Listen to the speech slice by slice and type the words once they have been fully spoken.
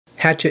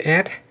how to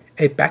add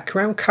a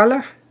background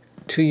color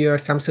to your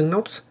Samsung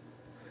Notes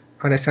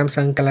on the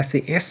Samsung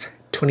Galaxy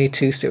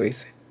S22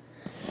 series.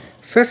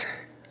 First,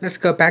 let's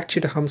go back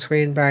to the home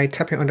screen by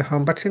tapping on the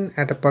home button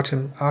at the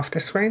bottom of the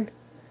screen.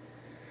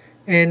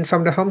 And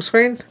from the home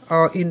screen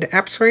or in the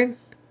app screen,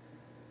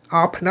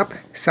 open up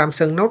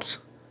Samsung Notes.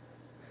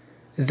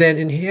 Then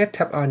in here,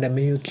 tap on the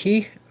menu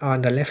key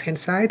on the left hand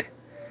side.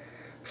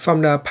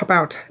 From the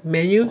pop-out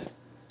menu,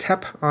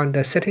 tap on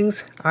the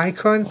settings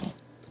icon.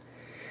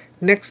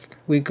 Next,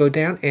 we go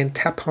down and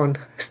tap on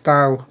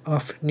Style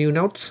of New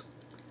Notes.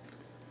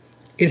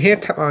 In here,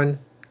 tap on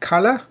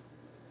Color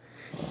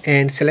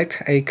and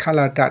select a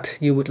color that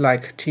you would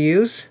like to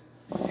use.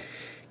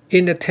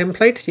 In the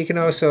template, you can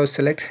also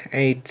select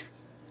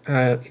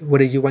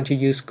whether you want to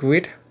use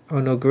grid or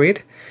no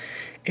grid.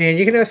 And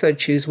you can also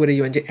choose whether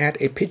you want to add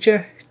a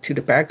picture to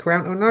the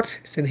background or not.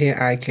 So in here,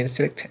 I can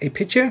select a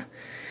picture,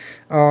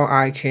 or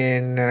I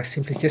can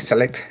simply just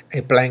select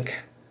a blank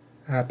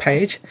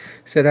page.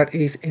 So that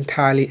is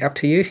entirely up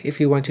to you. If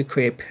you want to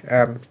create,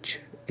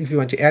 if you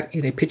want to add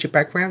in a picture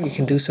background, you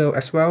can do so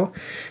as well.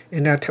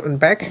 And now tap on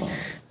back.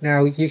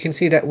 Now you can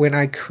see that when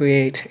I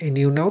create a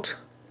new note,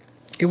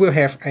 it will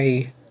have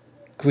a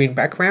green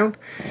background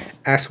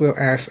as well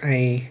as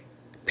a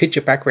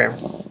picture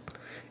background.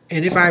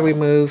 And if I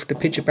remove the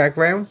picture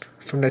background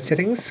from the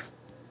settings,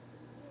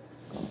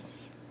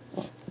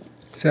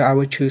 so I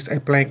will choose a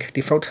blank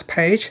default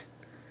page.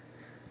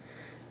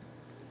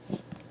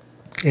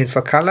 And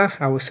for color,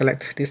 I will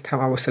select, this time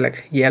I will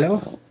select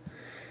yellow.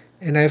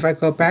 And now if I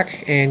go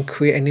back and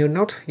create a new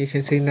note, you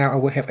can see now I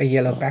will have a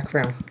yellow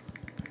background.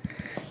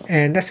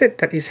 And that's it.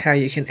 That is how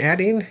you can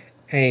add in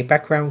a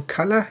background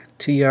color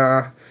to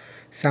your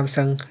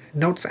Samsung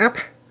Notes app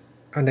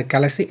on the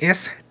Galaxy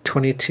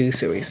S22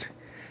 series.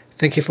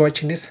 Thank you for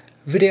watching this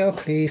video.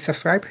 Please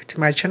subscribe to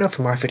my channel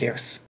for more videos.